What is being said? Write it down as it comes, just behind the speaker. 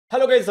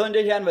Hello guys,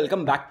 Dhananjay here and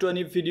welcome back to a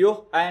new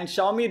video. And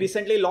Xiaomi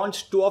recently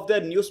launched two of their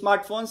new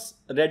smartphones,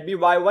 Redmi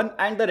Y1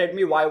 and the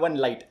Redmi Y1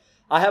 Lite.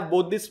 I have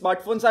both these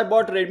smartphones. I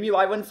bought Redmi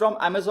Y1 from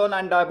Amazon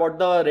and I bought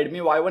the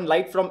Redmi Y1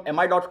 Lite from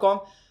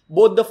mi.com.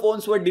 Both the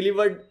phones were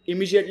delivered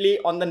immediately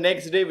on the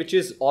next day, which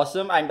is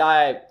awesome, and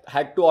I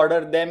had to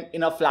order them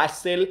in a flash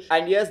sale.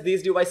 And yes,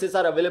 these devices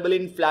are available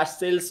in flash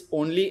sales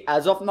only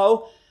as of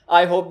now.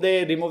 I hope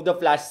they remove the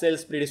flash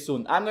sales pretty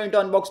soon. I'm going to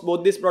unbox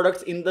both these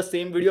products in the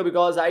same video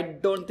because I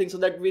don't think so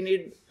that we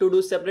need to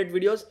do separate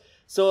videos.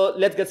 So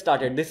let's get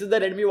started. This is the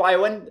Redmi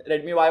Y1,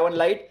 Redmi Y1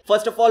 Lite.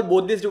 First of all,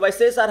 both these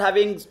devices are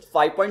having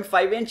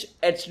 5.5-inch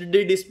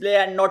HD display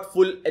and not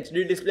full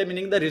HD display,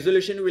 meaning the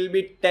resolution will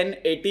be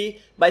 1080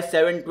 by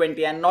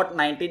 720 and not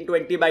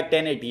 1920 by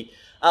 1080.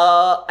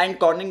 And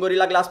Corning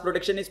Gorilla Glass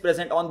protection is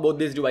present on both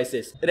these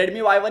devices.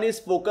 Redmi Y1 is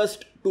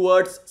focused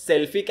towards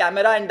selfie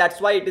camera, and that's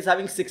why it is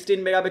having 16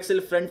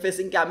 megapixel front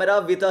facing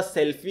camera with a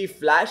selfie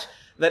flash.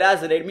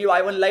 Whereas Redmi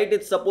Y1 Lite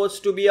is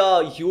supposed to be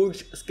a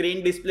huge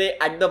screen display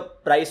at the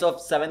price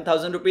of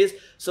 7,000 rupees.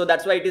 So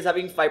that's why it is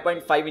having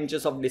 5.5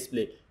 inches of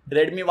display.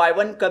 Redmi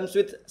Y1 comes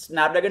with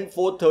Snapdragon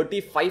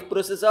 435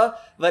 processor,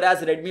 whereas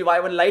Redmi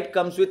Y1 Lite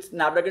comes with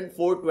Snapdragon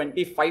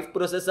 425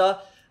 processor.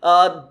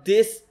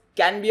 This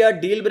can be a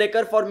deal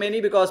breaker for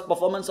many because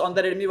performance on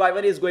the Redmi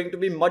Y1 is going to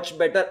be much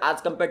better as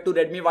compared to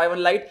Redmi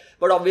Y1 Lite.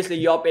 But obviously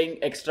you're paying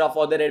extra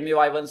for the Redmi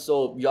Y1,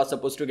 so you're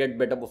supposed to get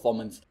better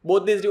performance.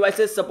 Both these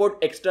devices support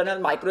external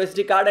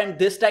microSD card, and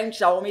this time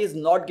Xiaomi is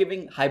not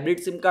giving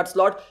hybrid SIM card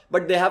slot,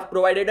 but they have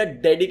provided a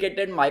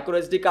dedicated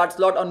microSD card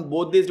slot on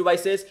both these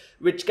devices,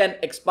 which can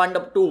expand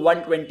up to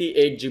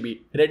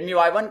 128GB. Redmi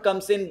Y1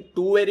 comes in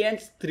two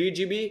variants,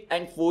 3GB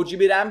and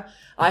 4GB RAM.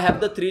 I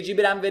have the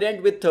 3GB RAM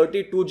variant with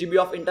 32GB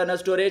of internal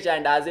storage,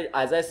 and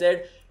as I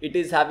said, it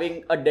is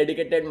having a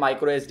dedicated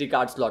micro SD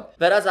card slot.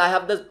 Whereas I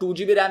have the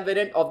 2GB RAM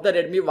variant of the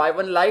Redmi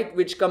Y1 Lite,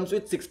 which comes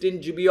with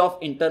 16GB of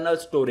internal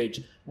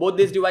storage. Both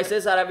these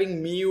devices are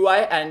having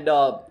MIUI, and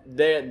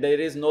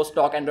there is no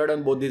stock Android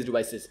on both these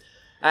devices.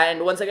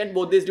 And once again,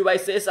 both these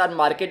devices are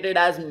marketed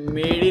as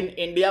made in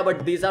India,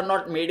 but these are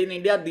not made in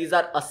India. These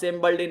are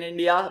assembled in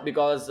India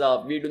because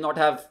we do not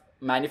have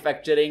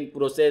manufacturing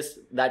process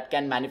that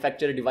can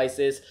manufacture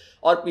devices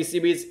or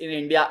PCBs in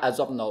India as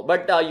of now,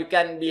 but you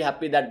can be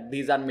happy that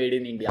these are made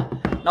in India.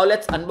 Now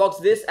let's unbox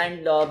this,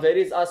 and where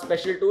is our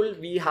special tool?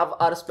 We have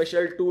our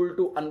special tool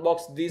to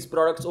unbox these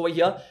products over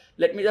here.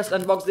 Let me just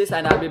unbox this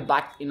and I'll be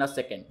back in a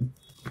second.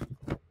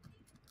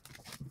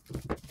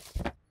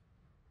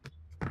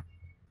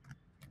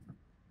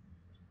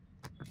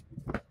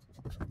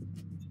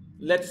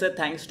 Let's say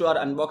thanks to our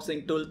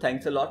unboxing tool.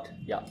 Thanks a lot.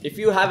 Yeah. If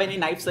you have any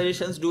knife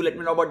suggestions, do let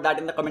me know about that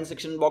in the comment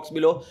section box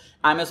below.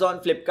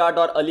 Amazon, Flipkart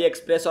or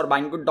AliExpress or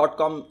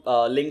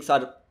buyinggood.com links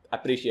are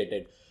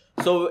appreciated.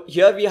 So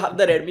here we have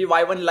the Redmi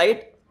Y1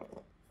 Lite,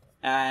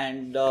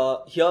 and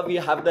here we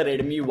have the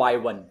Redmi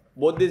Y1.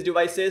 Both these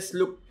devices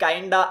look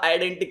kinda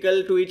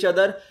identical to each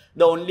other.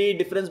 The only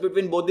difference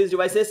between both these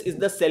devices is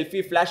the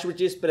selfie flash, which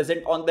is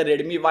present on the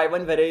Redmi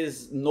Y1,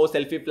 whereas no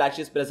selfie flash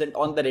is present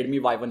on the Redmi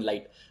Y1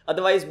 Lite.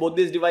 Otherwise, both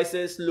these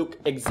devices look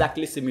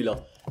exactly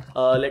similar.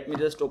 Let me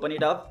just open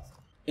it up.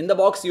 In the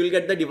box, you will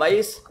get the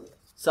device,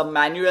 some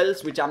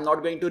manuals, which I'm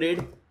not going to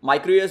read,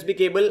 micro USB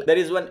cable. There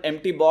is one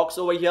empty box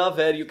over here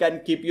where you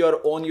can keep your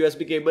own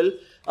USB cable.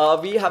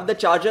 We have the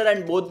charger,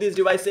 and both these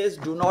devices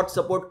do not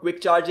support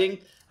quick charging.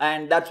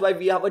 And that's why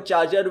we have a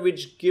charger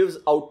which gives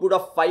output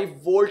of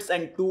 5 volts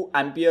and 2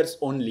 amperes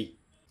only.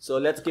 So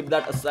let's keep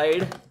that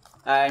aside.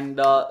 And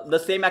the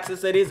same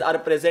accessories are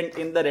present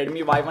in the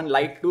Redmi Y1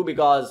 Lite too,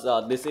 because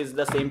this is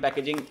the same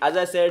packaging. As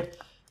I said,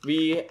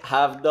 we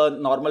have the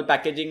normal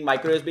packaging,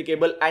 micro USB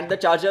cable and the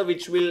charger,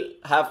 which will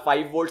have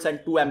 5 volts and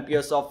 2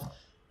 amperes of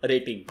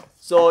rating.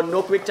 So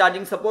no quick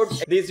charging support.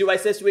 These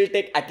devices will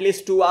take at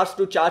least 2 hours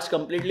to charge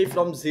completely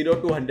from 0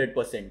 to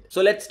 100%.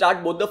 So let's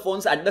start both the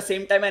phones at the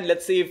same time and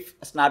let's see if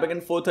Snapdragon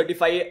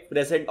 435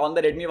 present on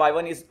the Redmi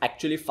Y1 is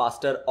actually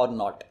faster or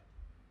not.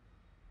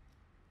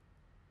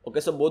 Okay,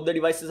 so both the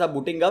devices are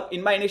booting up.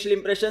 In my initial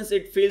impressions,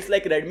 it feels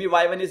like Redmi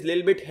Y1 is a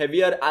little bit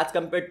heavier as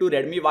compared to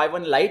Redmi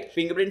Y1 Lite.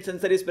 Fingerprint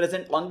sensor is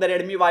present on the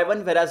Redmi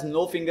Y1, whereas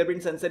no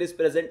fingerprint sensor is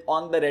present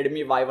on the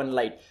Redmi Y1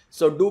 Lite.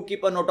 So do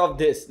keep a note of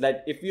this,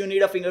 that if you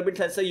need a fingerprint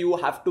sensor, you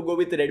have to go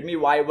with Redmi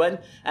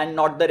Y1 and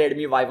not the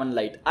Redmi Y1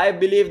 Lite. I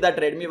believe that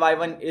Redmi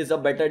Y1 is a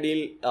better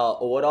deal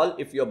overall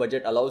if your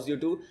budget allows you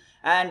to.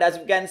 And as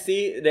you can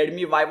see,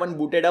 Redmi Y1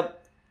 booted up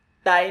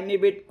tiny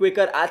bit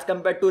quicker as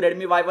compared to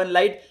Redmi Y1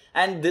 Lite,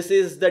 and this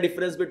is the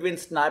difference between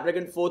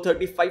Snapdragon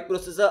 435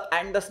 processor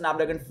and the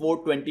Snapdragon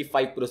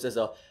 425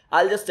 processor.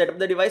 I'll just set up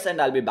the device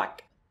and I'll be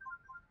back.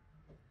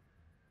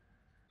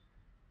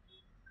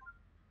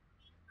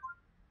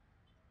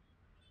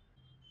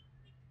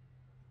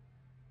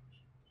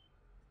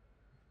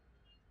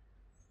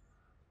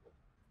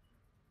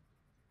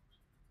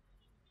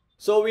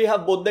 So we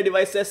have both the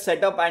devices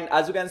set up, and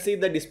as you can see,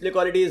 the display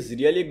quality is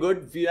really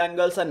good. View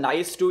angles are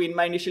nice too. In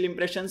my initial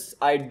impressions,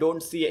 I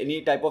don't see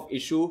any type of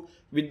issue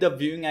with the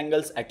viewing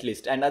angles at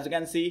least. And as you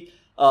can see,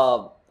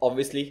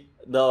 obviously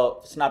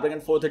the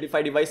Snapdragon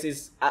 435 device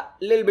is a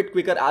little bit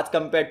quicker as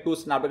compared to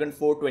Snapdragon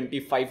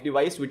 425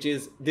 device,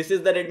 this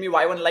is the Redmi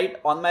Y1 Lite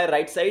on my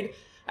right side,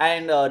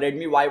 and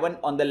Redmi Y1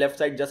 on the left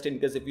side, just in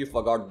case if you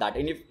forgot that.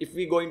 And if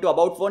we go into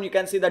about phone, you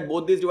can see that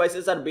both these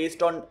devices are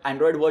based on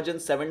Android version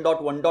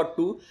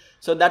 7.1.2.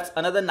 So that's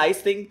another nice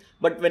thing.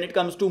 But when it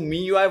comes to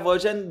MIUI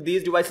version,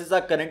 these devices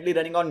are currently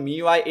running on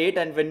MIUI 8,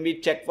 and when we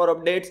check for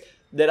updates,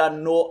 there are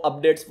no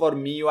updates for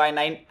MIUI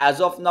 9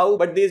 as of now,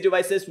 but these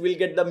devices will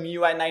get the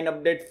MIUI 9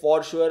 update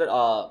for sure.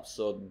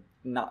 So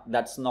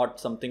that's not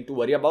something to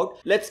worry about.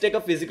 Let's take a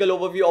physical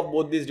overview of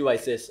both these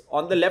devices.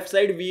 On the left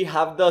side, we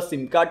have the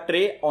SIM card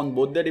tray on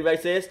both the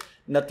devices,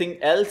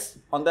 nothing else.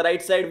 On the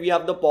right side, we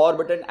have the power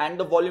button and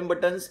the volume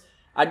buttons.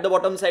 At the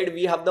bottom side,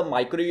 we have the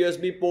micro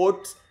USB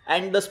ports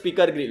and the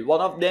speaker grill.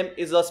 One of them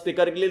is a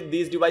speaker grill.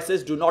 These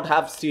devices do not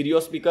have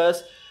stereo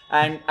speakers.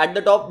 And at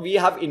the top, we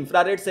have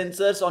infrared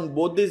sensors on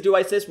both these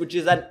devices, which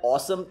is an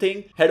awesome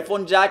thing.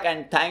 Headphone jack,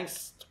 and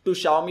thanks to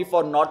Xiaomi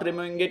for not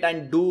removing it,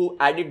 and do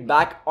add it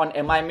back on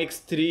Mi Mix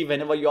 3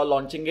 whenever you are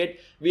launching it.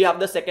 We have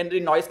the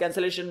secondary noise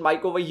cancellation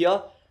mic over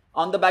here.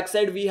 On the back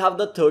side, we have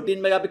the 13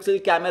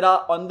 megapixel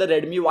camera on the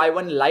Redmi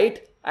Y1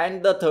 Lite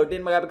and the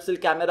 13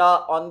 megapixel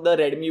camera on the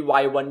Redmi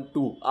Y1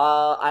 2.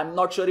 I'm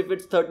not sure if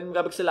it's 13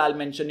 megapixel, I'll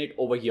mention it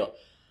over here.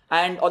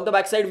 And on the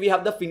back side, we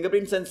have the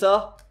fingerprint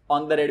sensor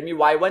on the Redmi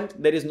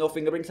Y1. There is no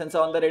fingerprint sensor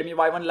on the Redmi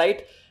Y1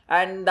 Lite.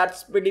 And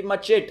that's pretty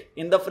much it.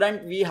 In the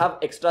front, we have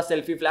extra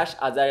selfie flash,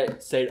 as I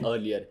said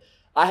earlier.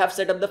 I have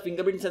set up the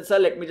fingerprint sensor.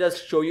 Let me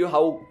just show you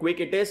how quick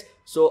it is.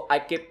 So I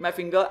kept my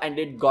finger and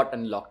it got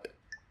unlocked.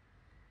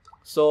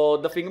 So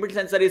the fingerprint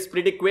sensor is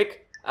pretty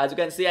quick, as you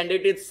can see, and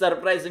it is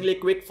surprisingly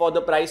quick for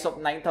the price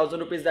of 9,000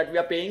 rupees that we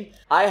are paying.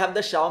 I have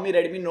the Xiaomi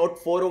Redmi Note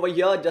 4 over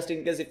here, just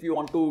in case if you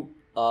want to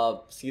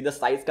see the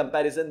size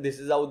comparison. This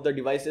is how the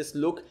devices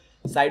look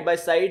side by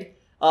side.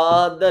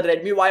 The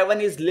Redmi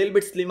Y1 is a little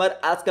bit slimmer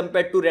as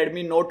compared to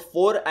Redmi Note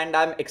 4, and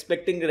I'm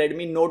expecting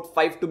Redmi Note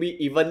 5 to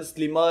be even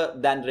slimmer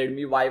than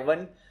Redmi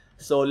Y1.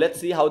 So let's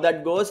see how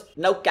that goes.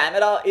 Now,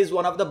 camera is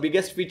one of the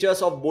biggest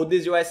features of both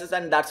these devices,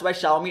 and that's why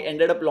Xiaomi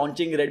ended up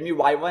launching Redmi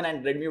Y1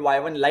 and Redmi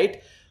Y1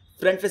 Lite.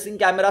 Front-facing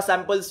camera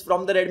samples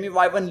from the Redmi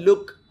Y1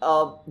 look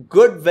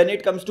good when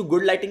it comes to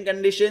good lighting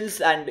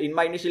conditions, and in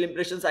my initial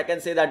impressions, I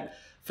can say that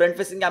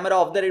front-facing camera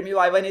of the Redmi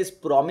Y1 is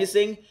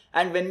promising.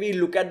 And when we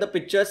look at the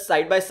pictures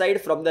side by side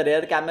from the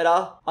rear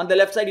camera, on the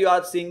left side you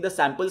are seeing the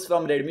samples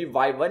from Redmi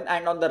Y1,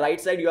 and on the right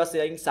side you are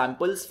seeing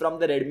samples from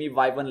the Redmi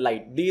Y1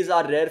 Lite. These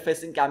are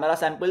rear-facing camera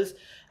samples,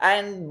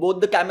 and both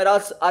the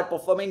cameras are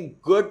performing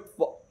good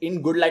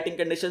in good lighting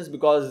conditions,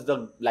 because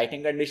the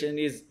lighting condition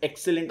is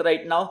excellent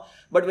right now.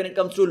 But when it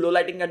comes to low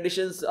lighting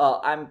conditions,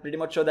 I'm pretty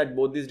much sure that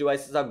both these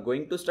devices are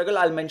going to struggle.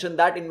 I'll mention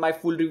that in my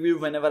full review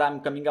whenever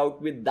I'm coming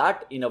out with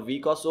that in a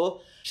week or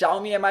so.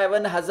 Xiaomi Mi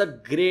 1 has a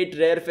great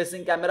rear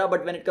facing camera,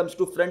 but when it comes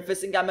to front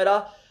facing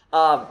camera,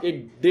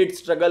 it did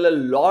struggle a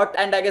lot,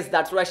 and I guess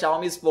that's why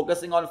Xiaomi is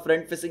focusing on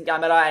front facing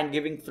camera and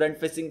giving front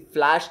facing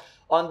flash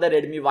on the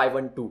Redmi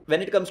Y1 2.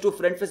 When it comes to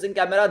front facing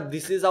camera,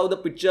 this is how the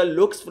picture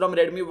looks from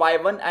Redmi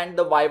Y1 and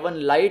the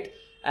Y1 Lite,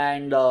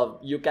 and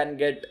you can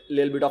get a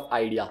little bit of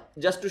idea.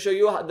 Just to show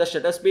you the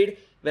shutter speed,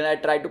 when I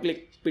try to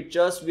click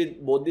pictures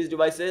with both these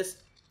devices,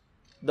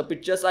 the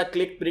pictures are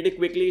clicked pretty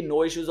quickly,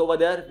 no issues over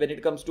there. When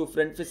it comes to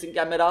front facing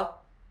camera,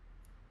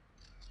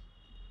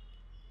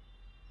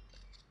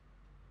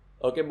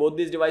 okay, both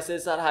these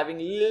devices are having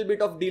a little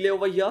bit of delay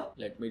over here.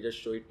 Let me just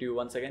show it to you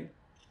once again.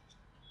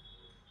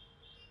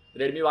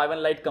 Redmi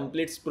Y1 Lite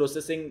completes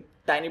processing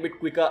tiny bit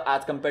quicker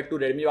as compared to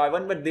Redmi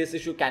Y1, but this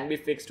issue can be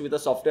fixed with a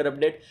software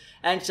update,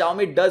 and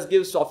Xiaomi does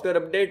give software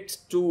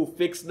updates to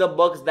fix the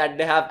bugs that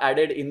they have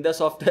added in the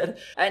software.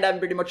 And I'm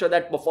pretty much sure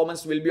that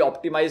performance will be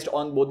optimized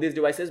on both these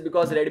devices,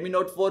 because Redmi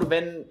Note 4,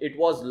 when it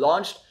was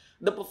launched,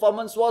 the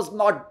performance was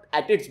not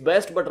at its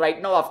best, but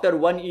right now after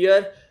 1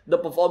 year, the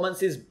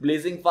performance is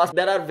blazing fast.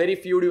 There are very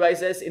few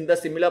devices in the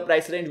similar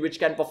price range which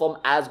can perform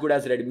as good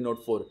as Redmi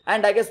Note 4.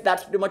 And I guess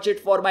that's pretty much it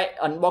for my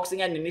unboxing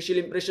and initial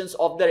impressions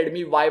of the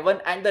Redmi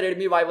Y1 and the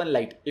Redmi Y1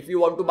 Lite. If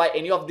you want to buy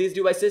any of these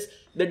devices,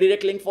 the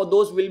direct link for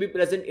those will be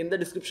present in the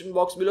description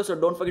box below, so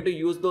don't forget to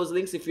use those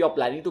links if you are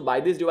planning to buy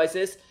these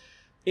devices.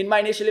 In my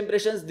initial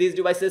impressions, these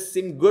devices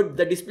seem good.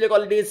 The display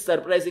quality is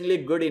surprisingly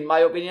good in my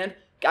opinion.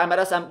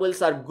 Camera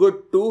samples are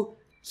good too.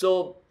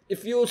 So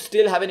if you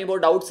still have any more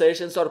doubts,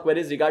 suggestions or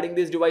queries regarding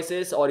these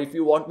devices, or if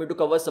you want me to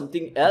cover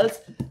something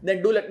else,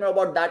 then do let me know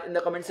about that in the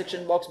comment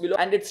section box below.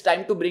 And it's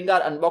time to bring our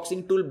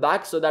unboxing tool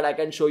back so that I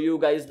can show you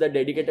guys the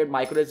dedicated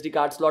micro SD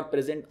card slot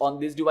present on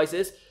these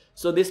devices.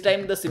 So this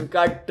time the SIM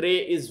card tray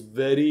is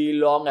very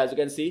long, as you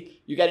can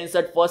see. You can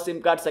insert first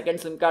SIM card, second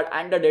SIM card,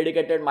 and a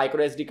dedicated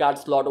micro SD card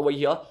slot over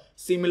here.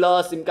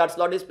 Similar SIM card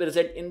slot is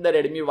present in the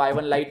Redmi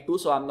Y1 Lite too,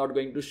 so I'm not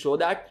going to show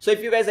that. So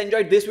if you guys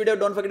enjoyed this video,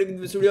 don't forget to give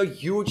this video a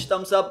huge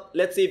thumbs up.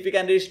 Let's see if we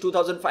can reach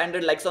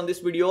 2,500 likes on this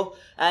video.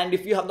 And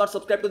if you have not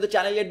subscribed to the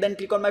channel yet, then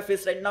click on my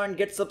face right now and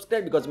get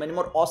subscribed, because many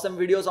more awesome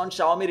videos on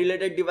Xiaomi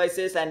related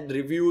devices and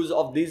reviews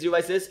of these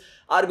devices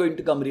are going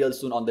to come real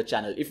soon on the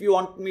channel. If you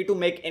want me to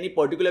make any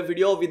particular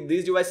video with with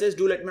these devices?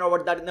 Do let me know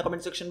about that in the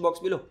comment section box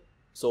below.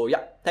 So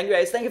yeah, thank you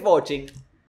guys. Thank you for watching.